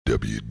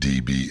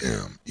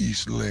WDBM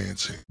East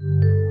Lansing.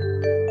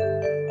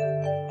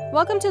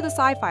 Welcome to the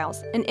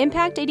Sci-Files, an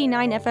Impact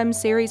 89 FM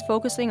series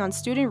focusing on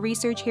student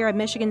research here at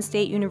Michigan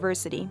State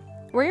University.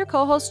 We're your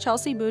co-hosts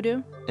Chelsea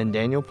Boudou and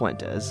Daniel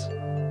Puentes.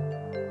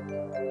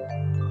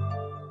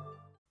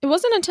 It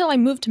wasn't until I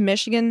moved to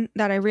Michigan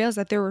that I realized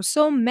that there were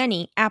so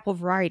many apple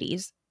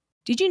varieties.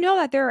 Did you know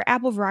that there are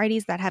apple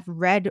varieties that have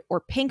red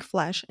or pink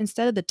flesh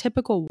instead of the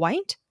typical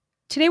white?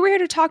 Today we're here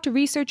to talk to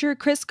researcher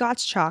Chris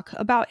Gottschalk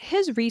about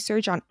his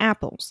research on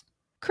apples.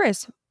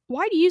 Chris,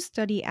 why do you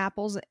study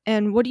apples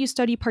and what do you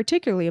study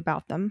particularly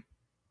about them?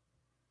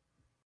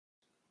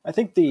 I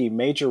think the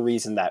major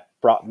reason that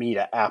brought me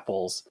to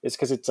apples is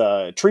because it's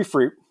a tree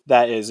fruit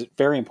that is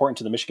very important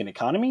to the Michigan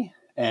economy.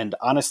 And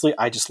honestly,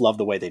 I just love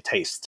the way they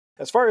taste.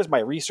 As far as my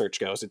research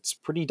goes, it's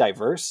pretty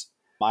diverse.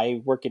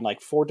 I work in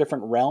 4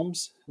 different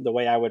realms, the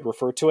way I would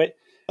refer to it.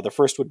 The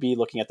first would be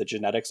looking at the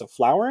genetics of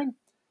flowering.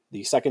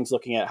 The second is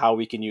looking at how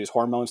we can use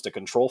hormones to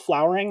control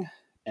flowering.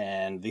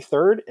 And the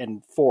third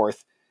and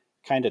fourth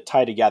kind of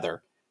tie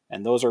together.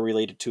 And those are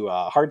related to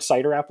hard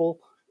cider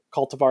apple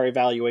cultivar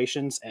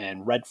evaluations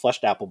and red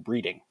fleshed apple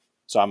breeding.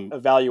 So I'm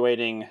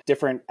evaluating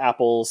different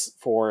apples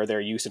for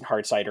their use in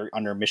hard cider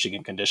under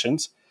Michigan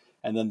conditions.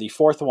 And then the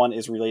fourth one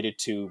is related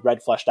to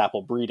red fleshed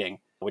apple breeding,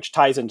 which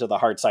ties into the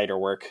hard cider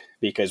work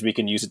because we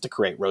can use it to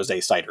create rosé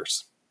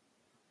ciders.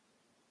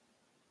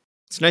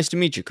 It's nice to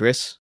meet you,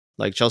 Chris.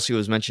 Like Chelsea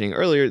was mentioning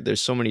earlier,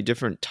 there's so many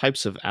different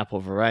types of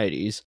apple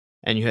varieties,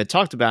 and you had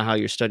talked about how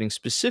you're studying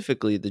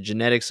specifically the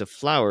genetics of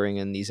flowering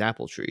in these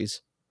apple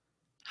trees.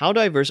 How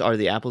diverse are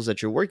the apples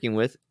that you're working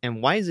with,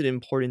 and why is it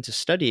important to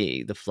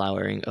study the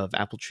flowering of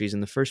apple trees in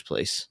the first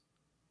place?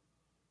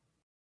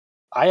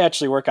 I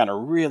actually work on a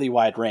really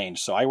wide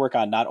range. So I work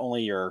on not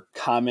only your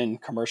common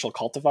commercial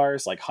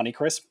cultivars like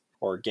Honeycrisp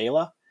or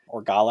Gala,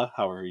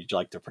 however you'd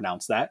like to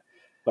pronounce that.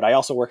 But I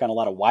also work on a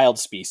lot of wild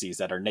species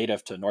that are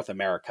native to North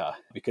America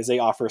because they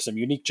offer some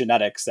unique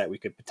genetics that we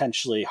could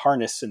potentially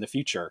harness in the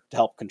future to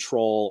help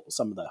control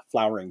some of the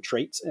flowering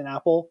traits in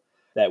apple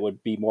that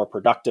would be more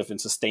productive and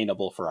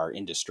sustainable for our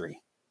industry.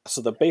 So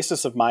the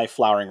basis of my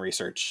flowering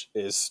research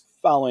is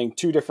following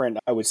 2 different,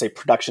 I would say,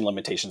 production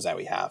limitations that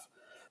we have.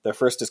 The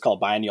first is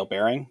called biennial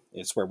bearing.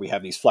 It's where we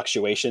have these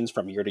fluctuations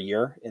from year to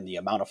year in the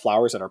amount of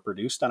flowers that are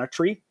produced on a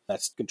tree.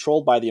 That's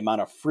controlled by the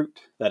amount of fruit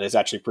that is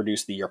actually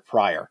produced the year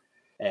prior.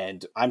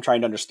 And I'm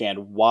trying to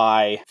understand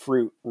why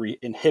fruit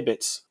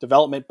inhibits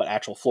development, but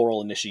actual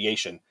floral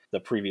initiation the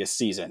previous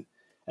season.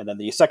 And then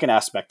the second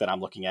aspect that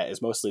I'm looking at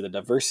is mostly the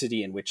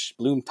diversity in which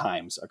bloom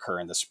times occur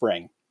in the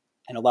spring.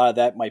 And a lot of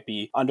that might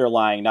be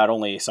underlying not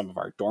only some of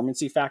our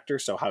dormancy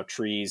factors, so how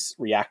trees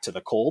react to the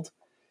cold,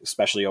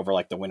 especially over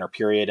the winter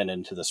period and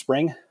into the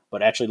spring,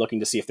 but actually looking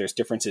to see if there's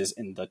differences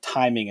in the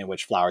timing in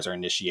which flowers are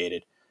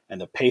initiated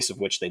and the pace of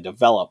which they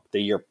develop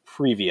the year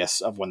previous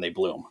of when they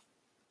bloom.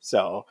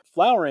 So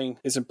flowering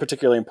isn't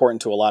particularly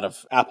important to a lot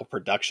of apple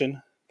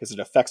production because it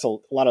affects a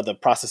lot of the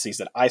processes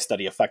that I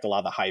study affect a lot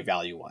of the high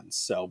value ones.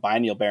 So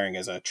biennial bearing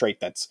is a trait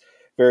that's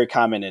very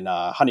common in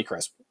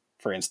Honeycrisp,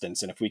 for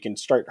instance. And if we can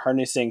start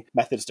harnessing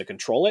methods to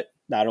control it,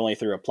 not only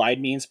through applied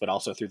means, but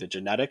also through the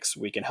genetics,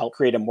 we can help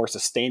create a more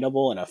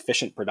sustainable and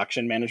efficient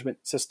production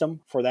management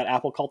system for that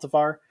apple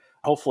cultivar.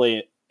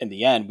 Hopefully, in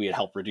the end, we'd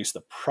help reduce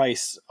the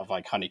price of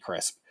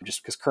Honeycrisp,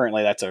 just because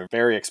currently that's a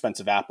very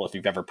expensive apple if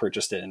you've ever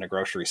purchased it in a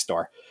grocery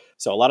store.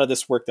 So a lot of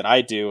this work that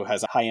I do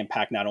has a high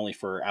impact not only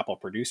for apple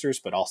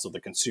producers, but also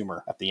the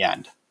consumer at the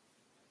end.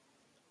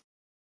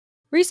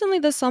 Recently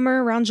this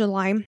summer, around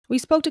July, we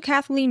spoke to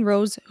Kathleen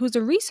Rose, who's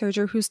a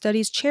researcher who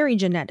studies cherry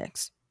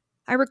genetics.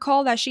 I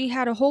recall that she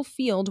had a whole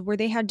field where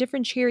they had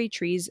different cherry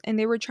trees and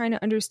they were trying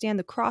to understand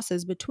the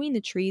crosses between the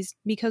trees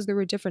because there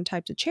were different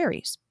types of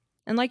cherries.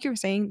 And like you were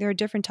saying, there are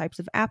different types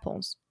of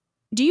apples.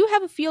 Do you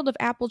have a field of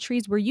apple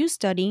trees where you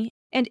study?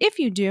 And if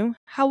you do,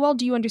 how well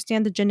do you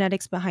understand the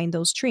genetics behind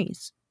those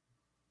trees?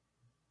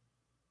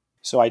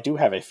 So I do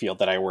have a field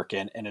that I work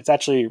in, and it's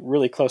actually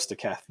really close to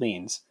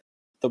Kathleen's.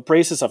 The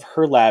basis of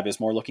her lab is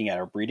more looking at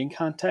our breeding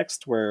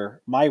context,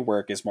 where my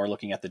work is more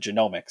looking at the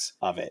genomics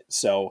of it.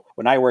 So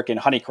when I work in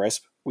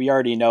Honeycrisp, we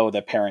already know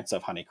the parents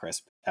of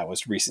Honeycrisp. That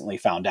was recently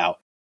found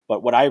out.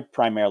 But what I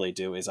primarily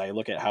do is I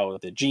look at how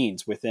the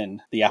genes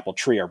within the apple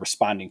tree are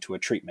responding to a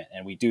treatment.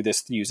 And we do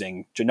this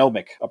using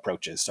genomic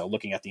approaches. So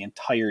looking at the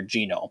entire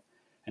genome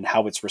and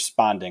how it's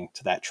responding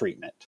to that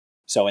treatment.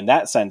 So in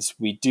that sense,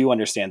 we do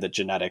understand the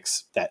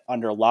genetics that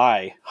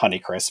underlie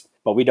Honeycrisp,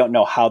 but we don't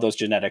know how those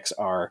genetics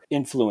are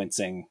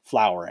influencing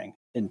flowering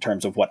in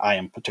terms of what I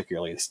am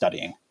particularly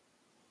studying.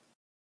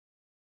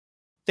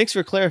 Thanks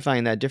for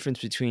clarifying that difference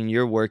between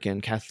your work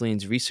and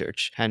Kathleen's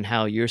research and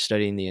how you're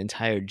studying the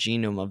entire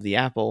genome of the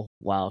apple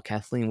while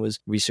Kathleen was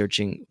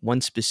researching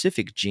one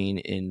specific gene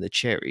in the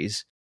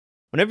cherries.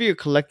 Whenever you're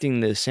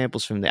collecting the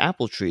samples from the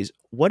apple trees,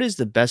 what is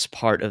the best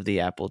part of the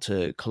apple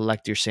to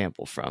collect your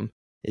sample from?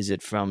 Is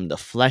it from the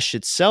flesh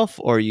itself,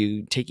 or are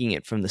you taking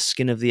it from the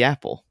skin of the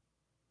apple?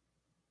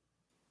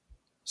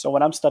 So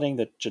when I'm studying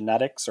the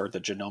genetics or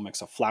the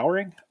genomics of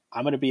flowering,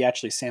 I'm going to be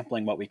actually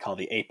sampling what we call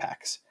the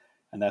apex.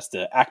 and that's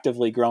the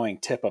actively growing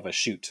tip of a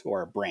shoot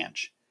or a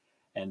branch.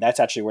 And that's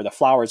actually where the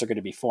flowers are going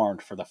to be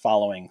formed for the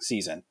following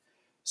season.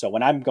 So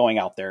when I'm going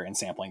out there and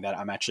sampling that,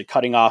 I'm actually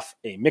cutting off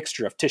a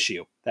mixture of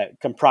tissue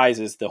that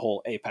comprises the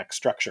whole apex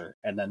structure.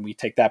 And then we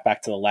take that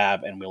back to the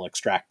lab and we'll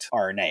extract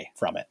RNA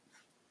from it.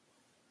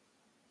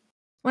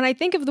 When I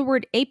think of the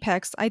word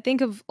apex, I think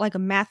of like a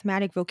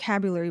mathematic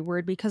vocabulary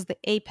word because the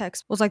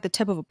apex was like the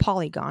tip of a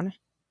polygon.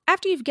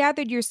 After you've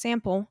gathered your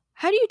sample,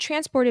 how do you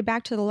transport it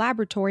back to the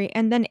laboratory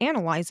and then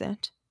analyze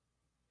it?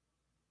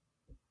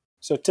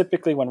 So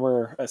typically when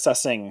we're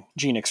assessing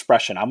gene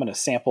expression, I'm going to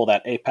sample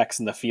that apex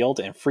in the field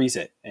and freeze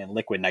it in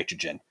liquid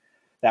nitrogen.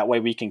 That way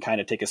we can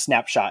kind of take a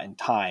snapshot in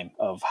time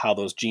of how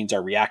those genes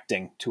are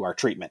reacting to our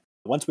treatment.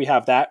 Once we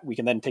have that, we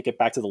can then take it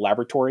back to the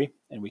laboratory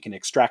and we can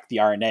extract the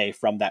RNA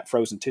from that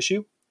frozen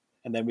tissue.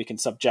 And then we can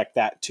subject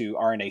that to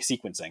RNA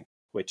sequencing,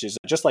 which is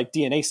just like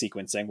DNA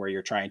sequencing, where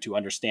you're trying to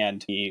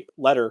understand the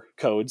letter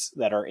codes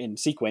that are in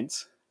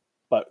sequence.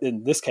 But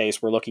in this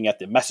case, we're looking at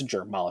the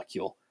messenger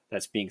molecule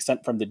that's being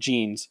sent from the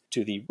genes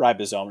to the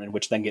ribosome, and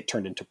which then get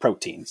turned into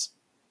proteins.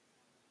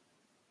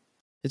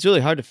 It's really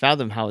hard to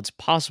fathom how it's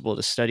possible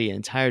to study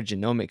entire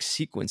genomic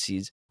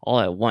sequences all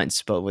at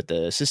once, but with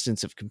the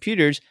assistance of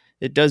computers,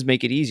 it does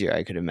make it easier,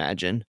 I could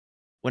imagine.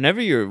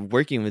 Whenever you're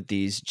working with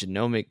these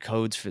genomic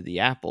codes for the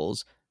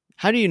apples,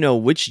 how do you know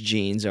which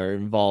genes are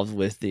involved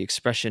with the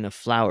expression of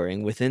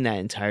flowering within that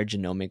entire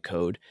genomic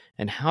code,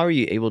 and how are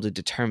you able to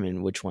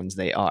determine which ones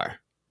they are?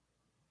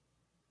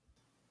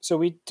 So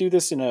we do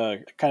this in a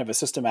kind of a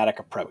systematic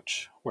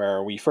approach,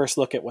 where we first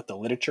look at what the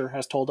literature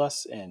has told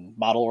us in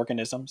model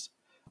organisms,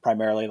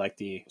 primarily like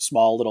the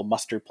small little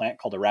mustard plant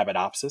called a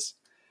Arabidopsis.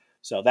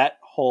 So that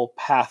whole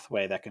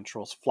pathway that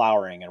controls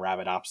flowering in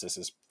Arabidopsis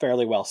is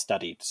fairly well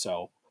studied.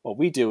 So what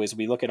we do is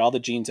we look at all the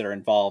genes that are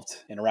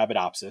involved in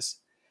Arabidopsis,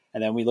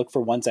 and then we look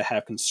for ones that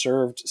have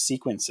conserved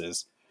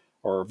sequences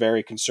or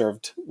very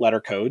conserved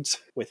letter codes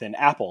within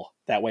Apple.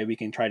 That way we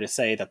can try to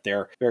say that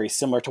they're very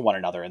similar to one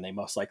another and they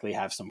most likely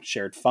have some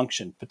shared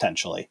function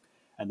potentially.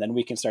 And then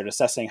we can start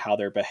assessing how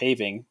they're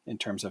behaving in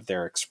terms of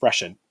their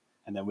expression.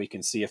 And then we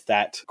can see if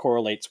that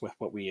correlates with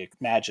what we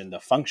imagine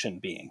the function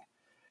being.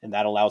 And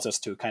that allows us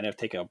to kind of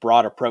take a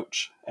broad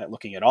approach at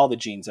looking at all the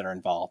genes that are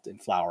involved in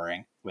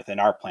flowering within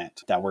our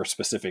plant that we're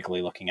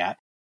specifically looking at.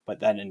 But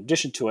then in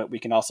addition to it, we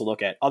can also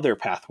look at other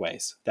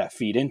pathways that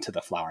feed into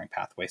the flowering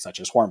pathway, such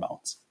as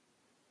hormones.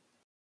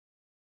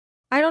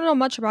 I don't know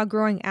much about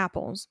growing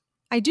apples.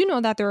 I do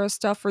know that there are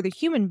stuff for the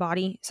human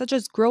body, such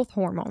as growth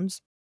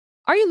hormones.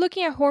 Are you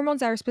looking at hormones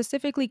that are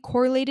specifically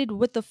correlated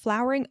with the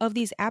flowering of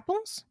these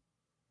apples?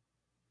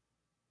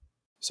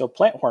 So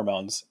plant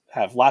hormones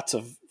have lots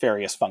of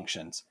various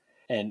functions.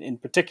 And in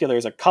particular,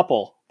 there's a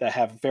couple that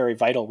have very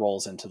vital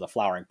roles into the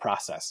flowering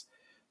process.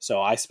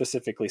 So I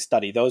specifically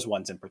study those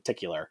ones in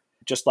particular,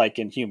 just like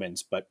in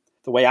humans. But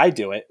the way I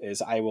do it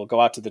is I will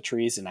go out to the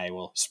trees and I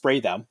will spray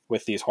them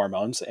with these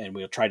hormones and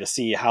we'll try to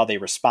see how they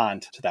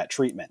respond to that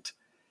treatment.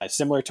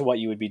 Similar to what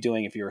you would be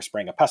doing if you were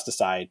spraying a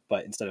pesticide,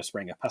 but instead of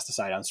spraying a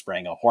pesticide, I'm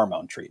spraying a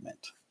hormone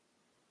treatment.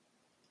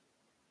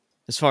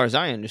 As far as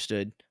I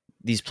understood,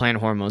 these plant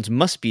hormones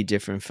must be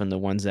different from the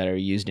ones that are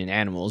used in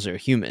animals or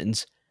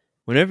humans.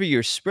 Whenever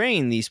you're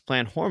spraying these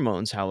plant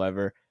hormones,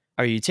 however,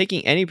 are you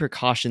taking any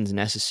precautions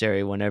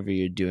necessary whenever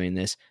you're doing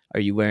this? Are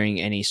you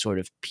wearing any sort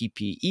of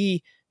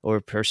PPE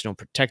or personal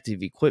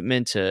protective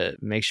equipment to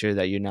make sure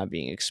that you're not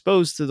being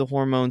exposed to the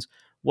hormones?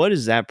 What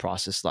is that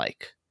process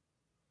like?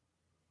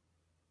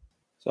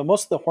 So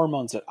most of the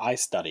hormones that I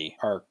study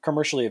are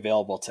commercially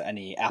available to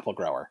any apple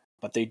grower,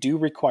 but they do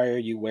require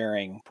you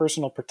wearing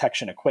personal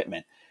protection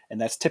equipment, and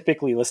that's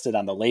typically listed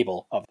on the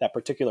label of that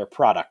particular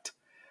product.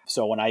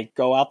 So when I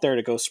go out there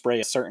to go spray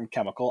a certain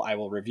chemical, I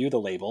will review the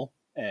label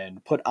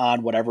and put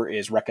on whatever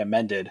is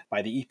recommended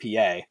by the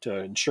EPA to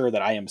ensure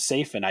that I am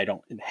safe and I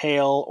don't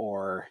inhale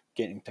or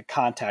get into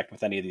contact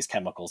with any of these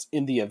chemicals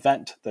in the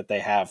event that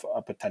they have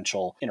a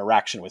potential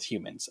interaction with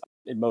humans.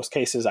 In most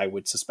cases, I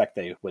would suspect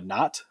they would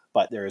not,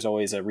 but there is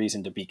always a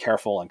reason to be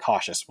careful and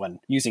cautious when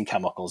using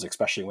chemicals,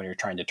 especially when you're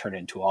trying to turn it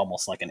into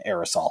almost like an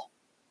aerosol.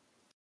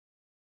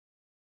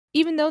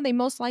 Even though they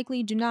most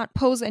likely do not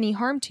pose any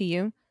harm to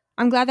you,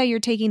 I'm glad that you're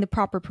taking the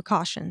proper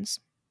precautions.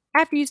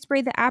 After you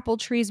spray the apple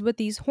trees with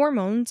these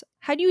hormones,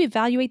 how do you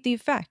evaluate the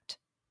effect?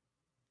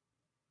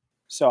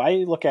 So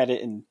I look at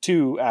it in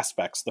two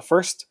aspects. The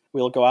first,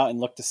 we'll go out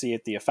and look to see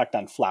at the effect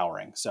on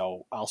flowering.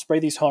 So I'll spray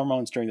these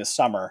hormones during the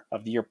summer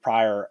of the year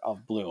prior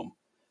of bloom.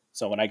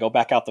 So when I go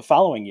back out the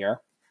following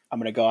year, I'm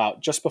going to go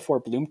out just before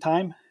bloom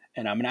time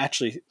and I'm going to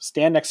actually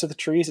stand next to the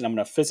trees and I'm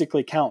going to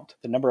physically count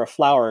the number of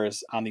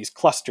flowers on these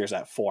clusters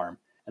that form.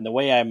 And the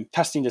way I'm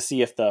testing to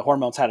see if the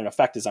hormones had an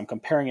effect is I'm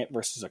comparing it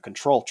versus a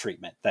control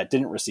treatment that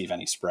didn't receive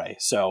any spray.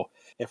 So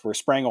if we're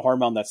spraying a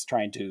hormone that's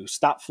trying to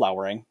stop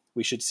flowering,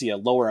 we should see a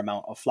lower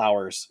amount of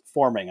flowers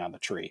forming on the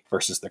tree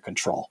versus the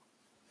control.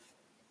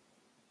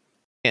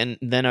 And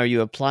then are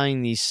you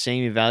applying these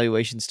same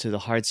evaluations to the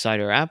hard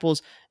cider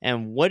apples?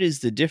 And what is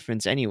the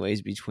difference,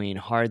 anyways, between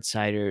hard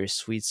cider,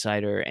 sweet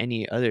cider, or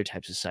any other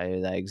types of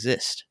cider that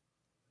exist?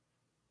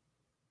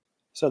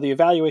 So the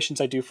evaluations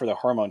I do for the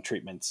hormone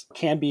treatments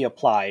can be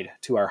applied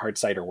to our hard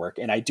cider work,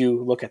 and I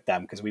do look at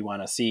them because we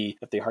want to see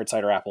if the hard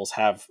cider apples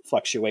have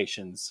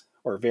fluctuations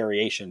or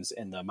variations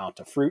in the amount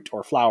of fruit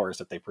or flowers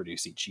that they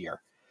produce each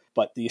year.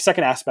 But the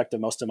second aspect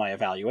of most of my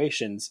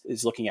evaluations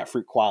is looking at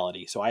fruit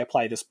quality. So I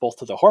apply this both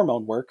to the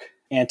hormone work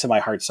and to my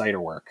hard cider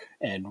work.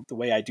 And the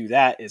way I do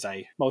that is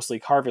I mostly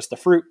harvest the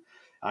fruit,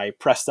 I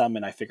press them,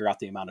 and I figure out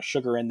the amount of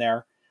sugar in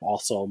there,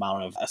 also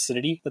amount of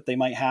acidity that they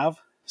might have,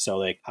 so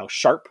like how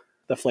sharp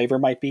the flavor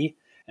might be.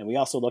 And we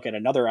also look at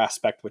another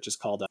aspect, which is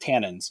called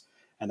tannins.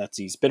 And that's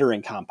these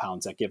bittering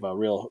compounds that give a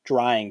real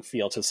drying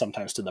feel to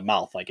sometimes to the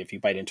mouth, like if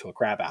you bite into a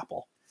crab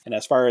apple. And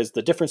as far as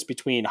the difference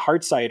between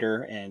hard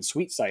cider and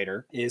sweet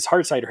cider is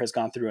hard cider has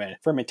gone through a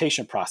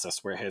fermentation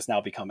process where it has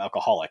now become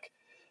alcoholic.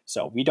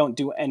 So we don't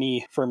do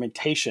any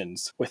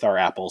fermentations with our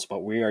apples,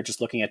 but we are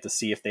just looking at to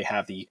see if they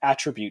have the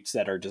attributes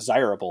that are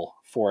desirable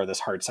for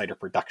this hard cider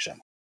production.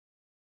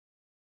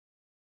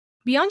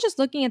 Beyond just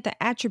looking at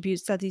the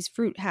attributes that these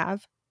fruit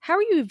have, how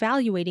are you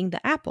evaluating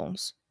the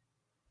apples?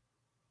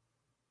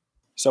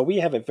 So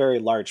we have a very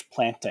large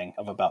planting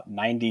of about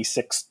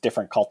 96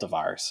 different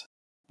cultivars,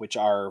 which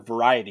are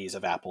varieties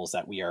of apples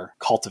that we are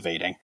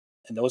cultivating.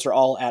 And those are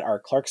all at our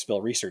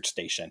Clarksville research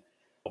station,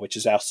 which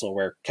is also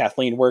where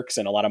Kathleen works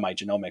and a lot of my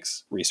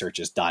genomics research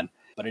is done.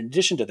 But in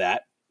addition to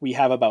that, we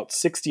have about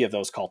 60 of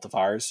those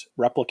cultivars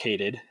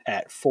replicated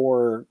at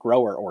 4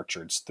 grower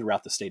orchards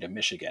throughout the state of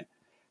Michigan.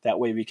 That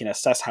way we can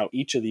assess how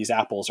each of these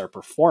apples are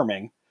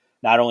performing,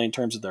 not only in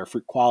terms of their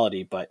fruit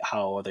quality, but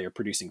how they are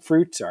producing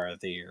fruit, are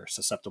they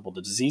susceptible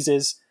to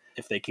diseases,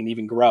 if they can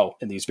even grow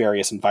in these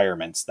various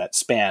environments that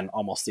span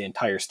almost the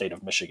entire state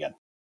of Michigan.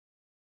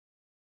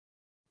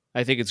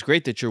 I think it's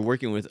great that you're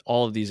working with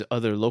all of these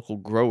other local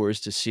growers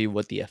to see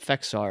what the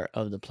effects are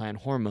of the plant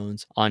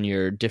hormones on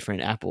your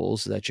different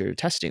apples that you're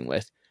testing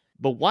with.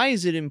 But why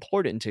is it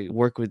important to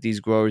work with these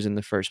growers in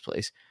the first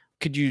place?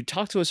 Could you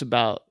talk to us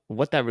about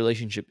what that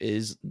relationship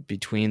is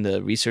between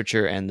the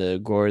researcher and the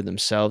grower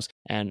themselves,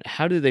 and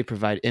how do they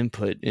provide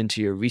input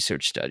into your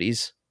research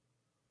studies?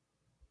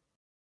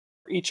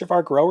 Each of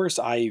our growers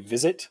I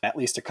visit at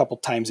least a couple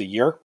times a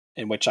year,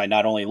 in which I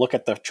not only look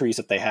at the trees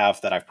that they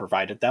have that I've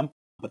provided them,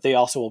 but they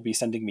also will be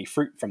sending me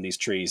fruit from these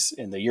trees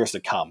in the years to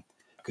come,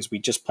 because we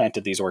just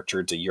planted these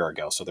orchards a year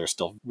ago, so they're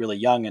still really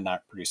young and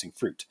not producing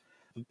fruit.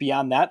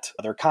 Beyond that,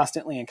 they're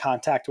constantly in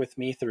contact with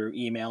me through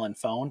email and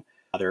phone.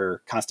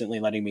 They're constantly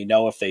letting me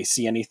know if they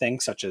see anything,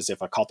 such as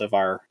if a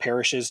cultivar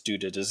perishes due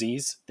to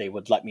disease, they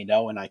would let me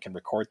know and I can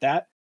record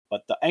that.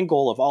 But the end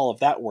goal of all of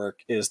that work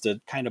is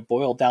to kind of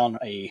boil down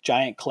a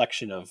giant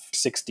collection of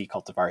 60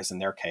 cultivars in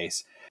their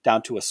case,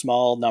 down to a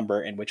small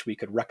number in which we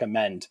could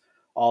recommend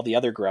all the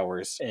other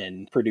growers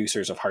and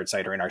producers of hard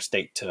cider in our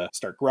state to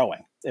start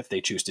growing if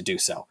they choose to do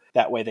so.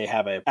 That way they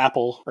have an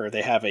apple, or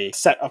they have a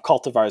set of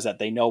cultivars that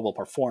they know will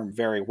perform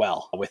very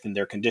well within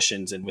their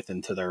conditions and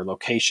within to their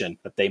location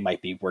that they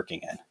might be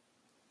working in.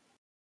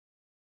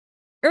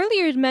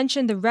 Earlier, you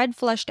mentioned the red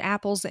fleshed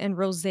apples and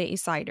rosé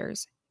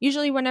ciders.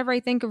 Usually, whenever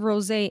I think of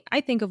rosé, I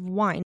think of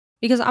wine,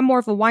 because I'm more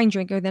of a wine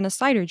drinker than a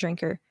cider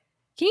drinker.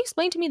 Can you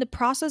explain to me the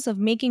process of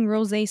making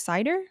rosé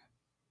cider?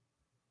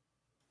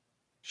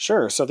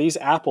 Sure. So these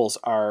apples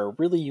are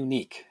really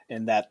unique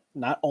in that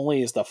not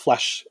only is the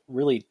flesh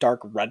really dark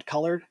red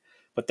colored,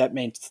 but that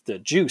means the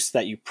juice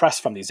that you press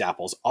from these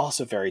apples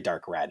also very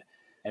dark red.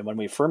 And when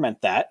we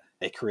ferment that,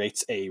 it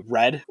creates a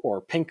red or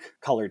pink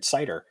colored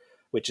cider,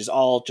 which is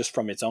all just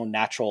from its own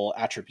natural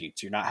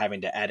attributes. You're not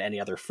having to add any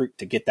other fruit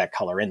to get that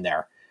color in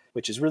there,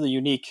 which is really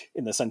unique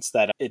in the sense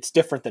that it's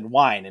different than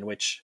wine, in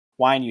which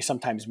wine you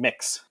sometimes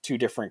mix 2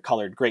 different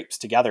colored grapes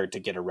together to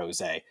get a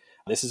rosé.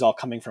 This is all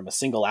coming from a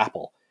single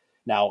apple.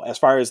 Now, as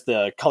far as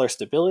the color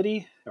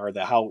stability or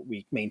the how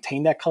we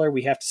maintain that color,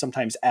 we have to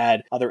sometimes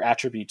add other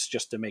attributes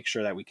just to make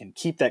sure that we can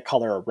keep that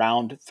color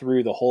around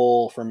through the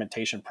whole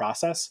fermentation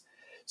process.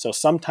 So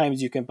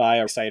sometimes you can buy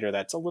a cider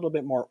that's a little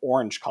bit more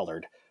orange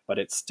colored, but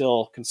it's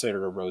still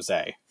considered a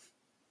rosé.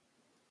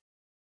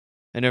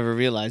 I never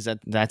realized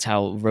that that's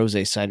how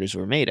rosé ciders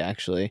were made,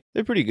 actually.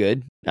 They're pretty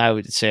good. I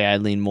would say I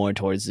lean more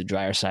towards the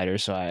drier cider,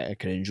 so I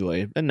could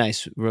enjoy a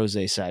nice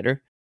rosé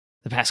cider.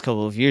 The past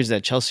couple of years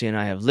that Chelsea and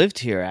I have lived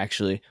here,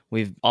 actually,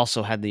 we've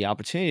also had the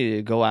opportunity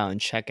to go out and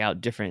check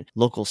out different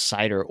local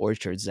cider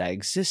orchards that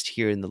exist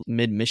here in the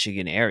mid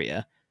Michigan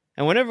area.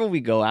 And whenever we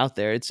go out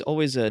there, it's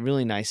always a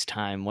really nice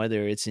time,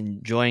 whether it's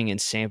enjoying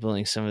and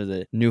sampling some of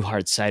the new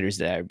hard ciders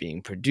that are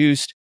being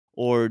produced,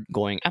 or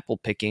going apple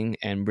picking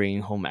and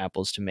bringing home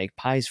apples to make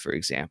pies, for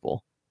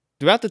example.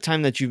 Throughout the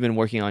time that you've been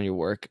working on your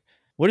work,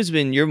 what has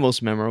been your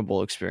most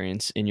memorable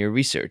experience in your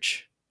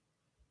research?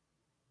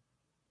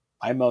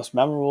 My most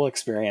memorable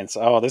experience.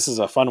 Oh, this is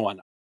a fun one.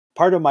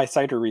 Part of my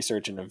cider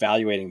research and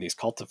evaluating these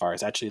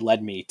cultivars actually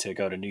led me to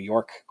go to New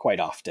York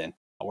quite often,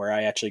 where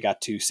I actually got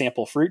to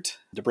sample fruit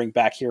to bring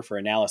back here for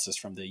analysis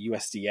from the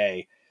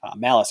USDA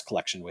Malice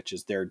collection, which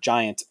is their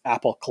giant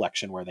apple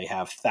collection where they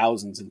have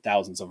thousands and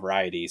thousands of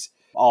varieties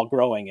all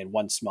growing in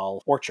one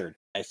small orchard.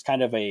 It's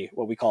kind of a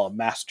what we call a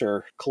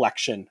master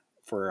collection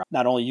for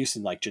not only use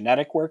in like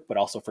genetic work, but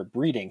also for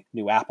breeding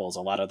new apples.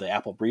 A lot of the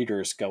apple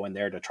breeders go in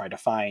there to try to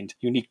find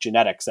unique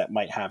genetics that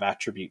might have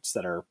attributes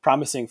that are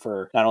promising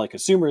for not only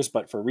consumers,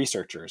 but for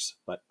researchers.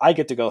 But I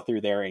get to go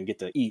through there and get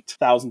to eat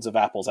thousands of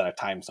apples at a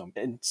time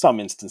in some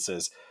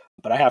instances.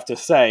 But I have to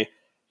say,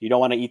 you don't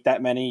want to eat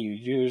that many. You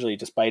usually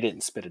just bite it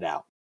and spit it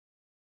out.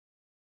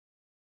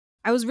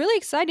 I was really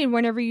excited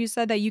whenever you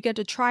said that you get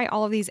to try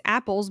all of these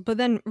apples, but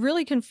then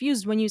really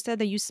confused when you said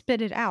that you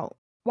spit it out.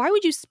 Why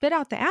would you spit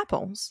out the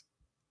apples?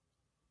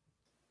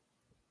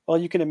 Well,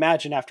 you can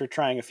imagine after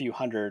trying a few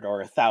hundred or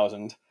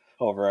 1,000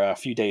 over a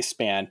few days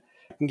span,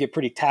 it can get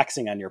pretty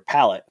taxing on your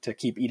palate to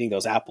keep eating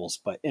those apples.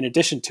 But in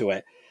addition to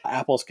it,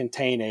 apples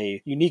contain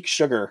a unique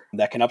sugar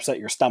that can upset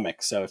your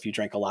stomach. So if you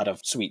drink a lot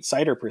of sweet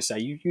cider per se,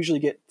 you usually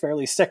get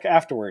fairly sick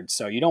afterwards.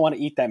 So you don't want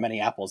to eat that many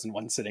apples in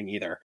one sitting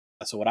either.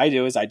 So what I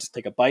do is I just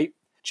take a bite,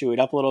 chew it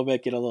up a little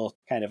bit, get a little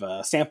kind of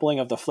a sampling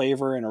of the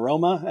flavor and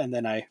aroma, and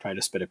then I try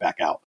to spit it back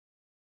out.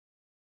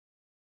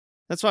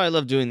 That's why I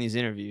love doing these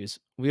interviews.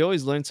 We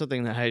always learn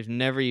something that I've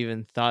never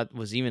even thought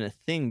was even a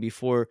thing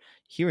before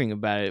hearing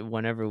about it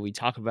whenever we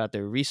talk about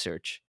their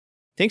research.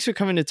 Thanks for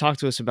coming to talk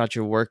to us about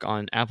your work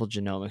on apple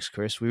genomics,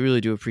 Chris. We really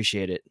do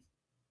appreciate it.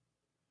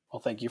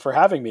 Well, thank you for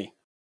having me.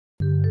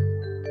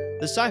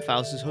 The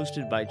Sci-Files is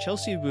hosted by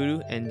Chelsea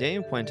Abudu and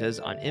Daniel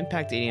Puentes on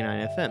Impact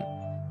 89 FM.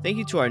 Thank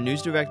you to our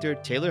news director,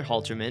 Taylor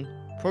Halterman,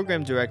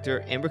 program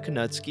director, Amber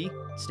Konutsky,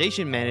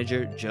 station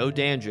manager, Joe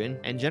Dandrin,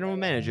 and general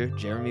manager,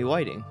 Jeremy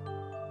Whiting.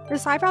 The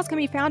Sci-Files can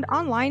be found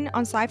online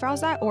on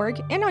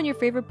scifiles.org and on your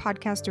favorite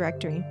podcast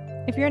directory.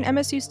 If you're an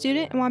MSU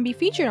student and want to be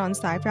featured on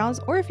Sci-Files,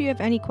 or if you have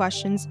any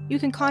questions, you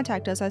can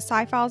contact us at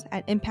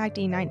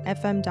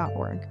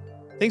scifiles@impact89fm.org.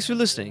 Thanks for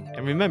listening,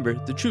 and remember,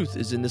 the truth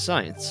is in the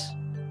science.